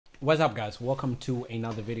What's up, guys? Welcome to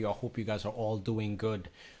another video. I hope you guys are all doing good.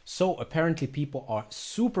 So apparently people are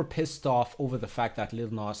super pissed off over the fact that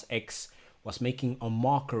Lil Nas X was making a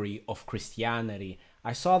mockery of Christianity.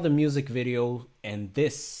 I saw the music video and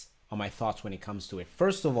this are my thoughts when it comes to it.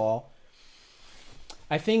 First of all,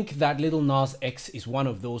 I think that Lil Nas X is one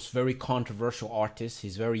of those very controversial artists.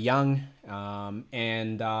 He's very young,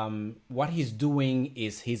 and what he's doing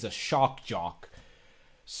is he's a shock jock.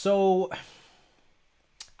 So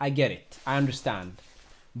I get it, I understand,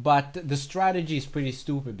 but the strategy is pretty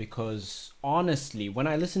stupid because honestly, when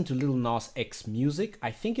I listen to Lil Nas X music, I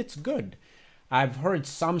think it's good. I've heard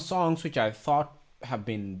some songs which I thought have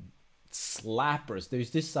been slappers. There's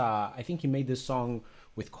this, I think he made this song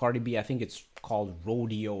with Cardi B. I think it's called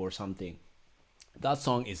Rodeo or something. That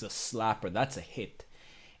song is a slapper. That's a hit.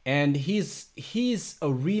 And he's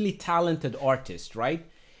a really talented artist, right?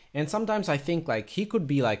 And sometimes I think like he could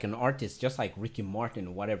be like an artist just like Ricky Martin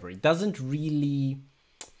or whatever. It doesn't really,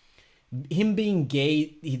 him being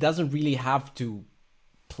gay, he doesn't really have to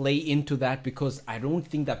play into that because I don't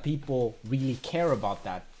think that people really care about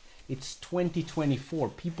that. It's 2024.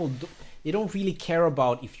 People, they don't really care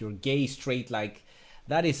about if you're gay, straight, like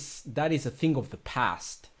that is a thing of the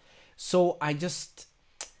past. So I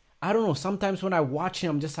don't know. Sometimes when I watch him,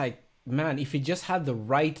 I'm just like, man, if he just had the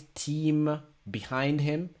right team behind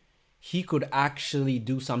him, he could actually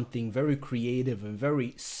do something very creative and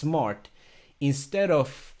very smart instead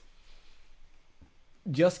of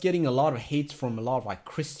just getting a lot of hate from a lot of like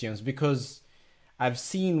Christians, because I've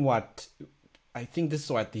seen what, I think this is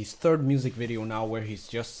what his third music video now where he's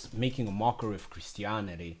just making a mockery of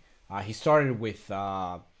Christianity. He started with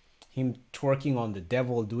him twerking on the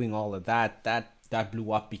devil, doing all of that. That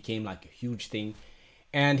blew up, became like a huge thing.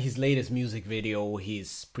 And his latest music video,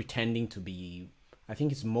 he's pretending to be, I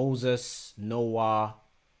think it's Moses, Noah,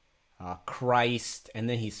 Christ, and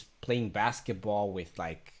then he's playing basketball with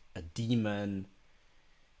like a demon.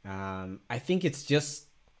 I think it's just,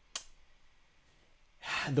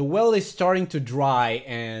 the well is starting to dry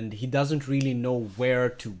and he doesn't really know where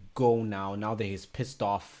to go now that he's pissed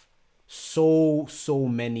off so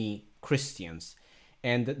many Christians.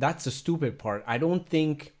 And that's the stupid part. I don't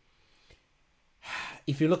think,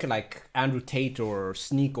 if you look at like Andrew Tate or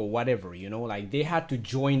Sneak or whatever, you know, like they had to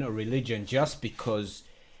join a religion just because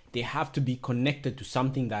they have to be connected to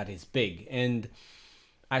something that is big. And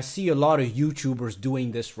I see a lot of YouTubers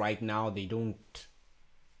doing this right now. They don't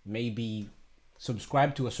maybe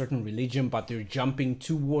subscribe to a certain religion, but they're jumping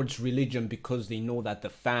towards religion because they know that the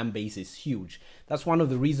fan base is huge. That's one of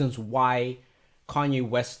the reasons why Kanye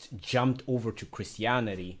West jumped over to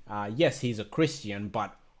Christianity. Yes, he's a Christian,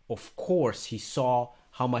 but of course he saw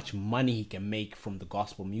how much money he can make from the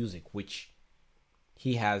gospel music, which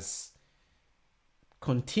he has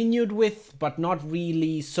continued with, but not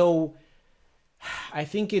really. So I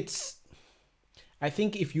think if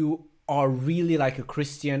you are really like a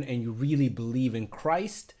Christian and you really believe in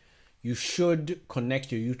Christ, you should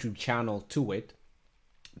connect your YouTube channel to it.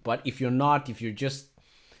 But if you're not, if you're just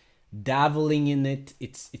dabbling in it,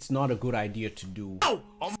 it's not a good idea to do.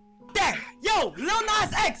 Yo, Lil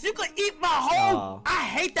Nas X, you could eat my whole. I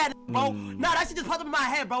hate that, bro. Nah, that shit just popped up in my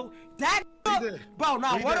head, bro. That, bro.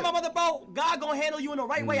 Nah, word of my mother, bro. God gonna handle you in the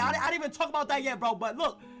right way. I didn't even talk about that yet, bro. But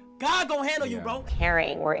look, God gonna handle you, bro.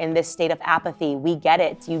 Caring, we're in this state of apathy. We get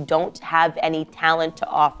it. You don't have any talent to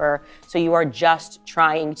offer, so you are just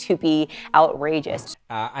trying to be outrageous.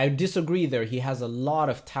 I disagree there. He has a lot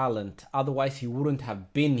of talent. Otherwise, he wouldn't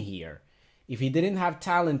have been here. If he didn't have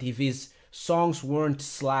talent, if his songs weren't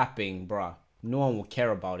slapping, bruh, no one would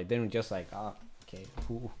care about it. Then we're just like, okay,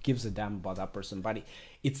 who gives a damn about that person? But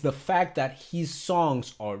it's the fact that his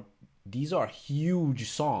songs are, these are huge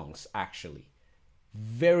songs, actually.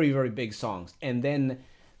 Very, very big songs. And then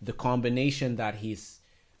the combination that he's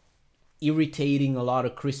irritating a lot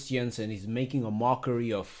of Christians and he's making a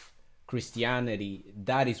mockery of Christianity,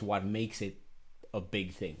 that is what makes it a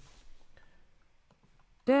big thing.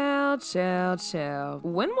 Chill.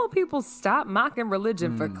 When will people stop mocking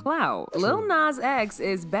religion for clout? Lil Nas X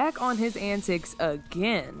is back on his antics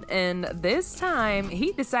again, and this time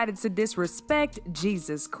he decided to disrespect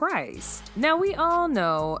Jesus Christ. Now we all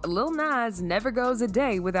know Lil Nas never goes a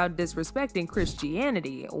day without disrespecting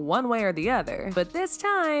Christianity, one way or the other, but this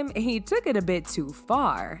time he took it a bit too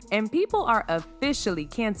far, and people are officially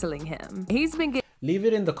canceling him. He's been Leave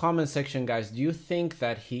it in the comment section, guys. Do you think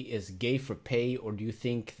that he is gay for pay, or do you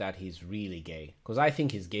think that he's really gay? Because I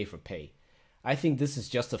think he's gay for pay. I think this is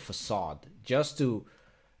just a facade, just to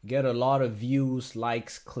get a lot of views,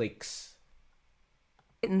 likes, clicks.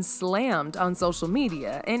 getting slammed on social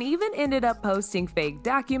media and even ended up posting fake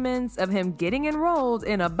documents of him getting enrolled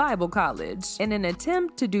in a Bible college in an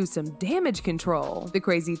attempt to do some damage control. The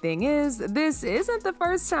crazy thing is, this isn't the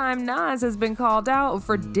first time Nas has been called out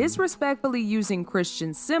for disrespectfully using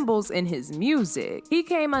Christian symbols in his music. He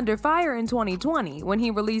came under fire in 2020 when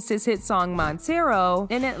he released his hit song Montero,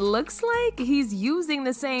 and it looks like he's using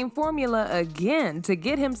the same formula again to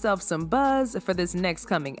get himself some buzz for this next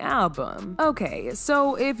coming album. Okay,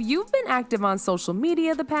 so if you've been active on social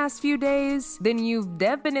media the past few days, then you've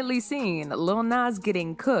definitely seen Lil Nas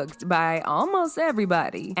getting cooked by almost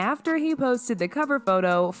everybody after he posted the cover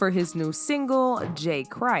photo for his new single, J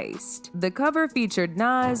Christ. The cover featured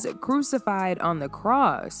Nas crucified on the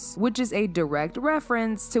cross, which is a direct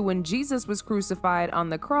reference to when Jesus was crucified on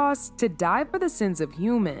the cross to die for the sins of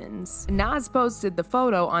humans. Nas posted the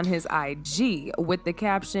photo on his IG with the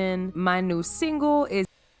caption, "My new single is..."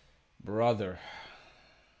 Brother.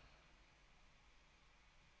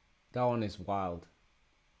 That one is wild.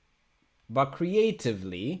 But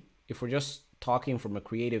creatively, if we're just talking from a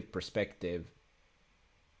creative perspective,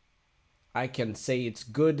 I can say it's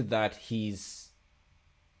good that he's...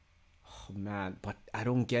 Oh man, but I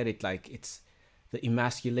don't get it. Like, it's the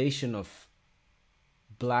emasculation of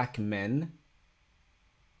black men.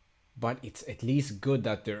 But it's at least good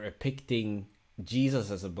that they're depicting Jesus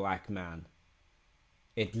as a black man.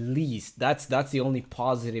 At least. That's the only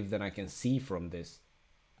positive that I can see from this.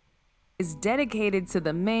 Is dedicated to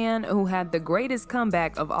the man who had the greatest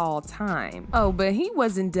comeback of all time. Oh, but he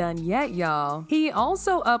wasn't done yet, y'all. He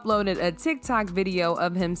also uploaded a TikTok video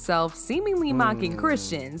of himself seemingly mocking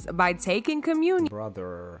Christians by taking communion.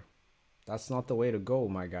 Brother, that's not the way to go,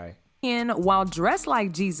 my guy. While dressed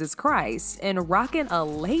like Jesus Christ and rocking a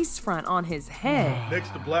lace front on his head.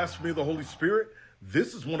 Next to blasphemy of the Holy Spirit,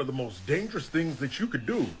 this is one of the most dangerous things that you could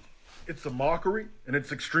do. It's a mockery and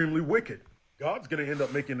it's extremely wicked. God's gonna end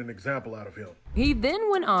up making an example out of him. He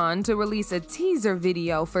then went on to release a teaser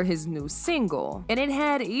video for his new single, and it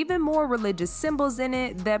had even more religious symbols in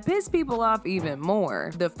it that pissed people off even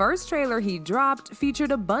more. The first trailer he dropped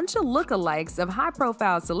featured a bunch of lookalikes of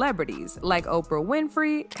high-profile celebrities like Oprah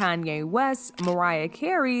Winfrey, Kanye West, Mariah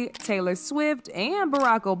Carey, Taylor Swift, and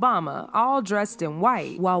Barack Obama, all dressed in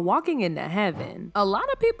white, while walking into heaven. A lot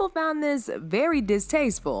of people found this very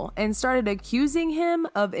distasteful and started accusing him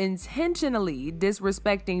of intentionally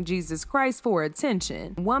disrespecting Jesus Christ for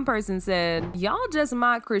attention. One person said, "Y'all just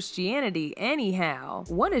mock Christianity anyhow.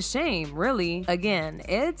 What a shame, really. Again,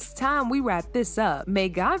 it's time we wrap this up. May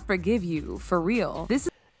God forgive you, for real." This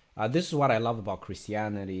is what I love about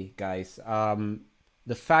Christianity, guys.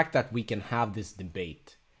 The fact that we can have this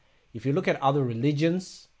debate. If you look at other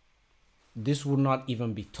religions, this would not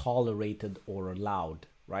even be tolerated or allowed,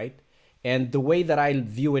 right? And the way that I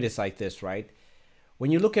view it is like this, right?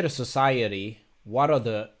 When you look at a society, what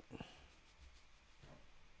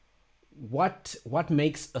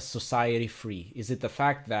makes a society free? Is it the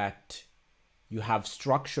fact that you have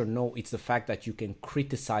structure? No, it's the fact that you can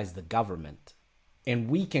criticize the government. And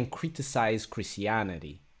we can criticize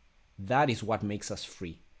Christianity. That is what makes us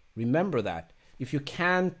free. Remember that. If you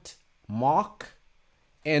can't mock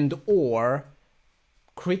and or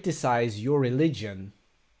criticize your religion,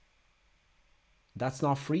 that's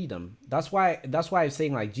not freedom. That's why I'm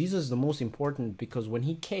saying, like, Jesus is the most important, because when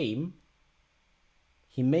he came,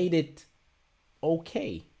 he made it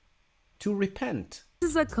okay to repent.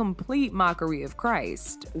 is a complete mockery of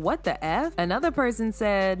Christ. What the F? Another person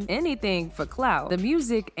said, anything for clout. The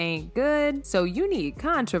music ain't good, so you need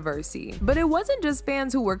controversy. But it wasn't just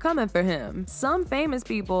fans who were coming for him. Some famous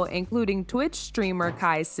people, including Twitch streamer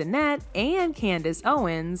Kai Cenat and Candace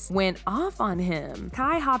Owens, went off on him.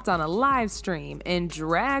 Kai hopped on a live stream and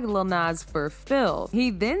dragged Lil Nas for filth. He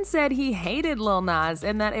then said he hated Lil Nas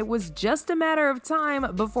and that it was just a matter of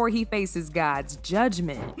time before he faces God's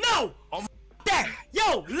judgment. No! That.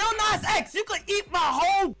 Yo, Lil Nas X, you could eat my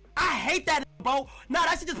whole... I hate that, bro. Nah,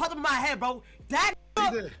 that shit just popped up in my head, bro. That,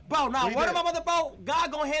 bro, nah, word of my mother, bro.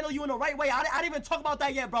 God gonna handle you in the right way. I didn't even talk about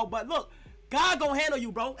that yet, bro. But look, God gonna handle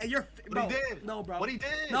you, bro. And you're... Bro, what he did? No, bro. What he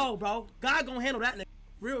did? No, bro. God gonna handle that, nigga.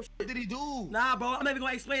 Real shit. What did he do? Nah, bro. I'm not even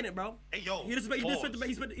gonna explain it, bro. Hey, yo. He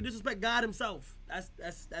disrespect God himself.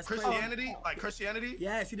 That's Christianity? Crazy. Like Christianity?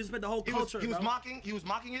 Yes, he disrespect the whole culture, he was bro.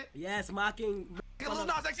 mocking it? Yes, mocking... Lil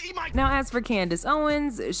Nas X, eat my... Now, as for Candace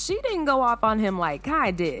Owens, she didn't go off on him like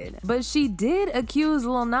Kai did, but she did accuse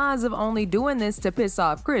Lil Nas of only doing this to piss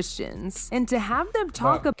off Christians. And to have them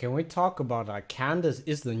talk about... Can we talk about Candace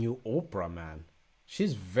is the new Oprah, man.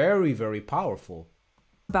 She's very, very powerful.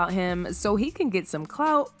 about him so he can get some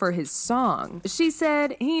clout for his song. She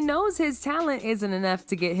said he knows his talent isn't enough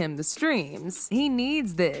to get him the streams. He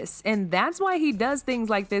needs this, and that's why he does things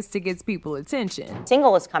like this to get people attention.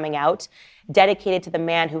 Single is coming out, dedicated to the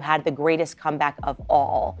man who had the greatest comeback of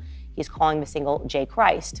all. He's calling the single J.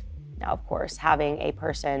 Christ. Now, of course, having a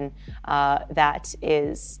person that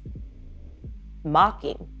is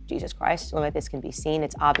mocking Jesus Christ, the way this can be seen,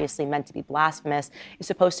 it's obviously meant to be blasphemous. It's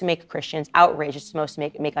supposed to make Christians outraged. It's supposed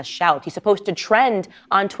to make us shout. He's supposed to trend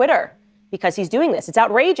on Twitter because he's doing this. It's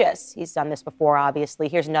outrageous. He's done this before, obviously.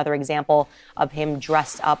 Here's another example of him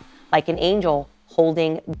dressed up like an angel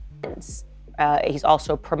holding guns. He's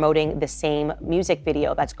also promoting the same music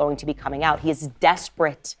video that's going to be coming out. He is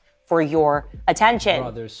desperate for your attention.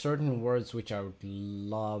 Bro, there's certain words which I would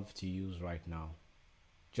love to use right now.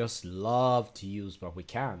 Just love to use, but we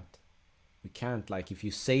can't. We can't. Like, if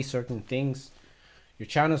you say certain things, your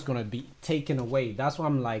channel's gonna be taken away. That's why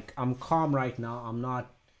I'm like, I'm calm right now. I'm not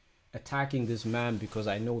attacking this man because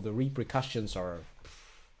I know the repercussions are...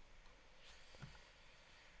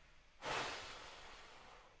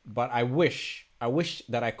 But I wish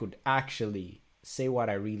that I could actually say what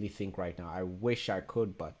I really think right now. I wish I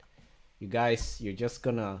could, but you guys, you're just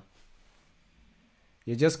gonna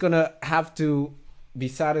have to be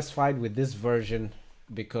satisfied with this version,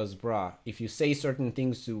 because bruh, if you say certain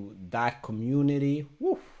things to that community,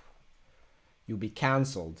 woo, you'll be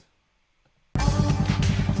cancelled.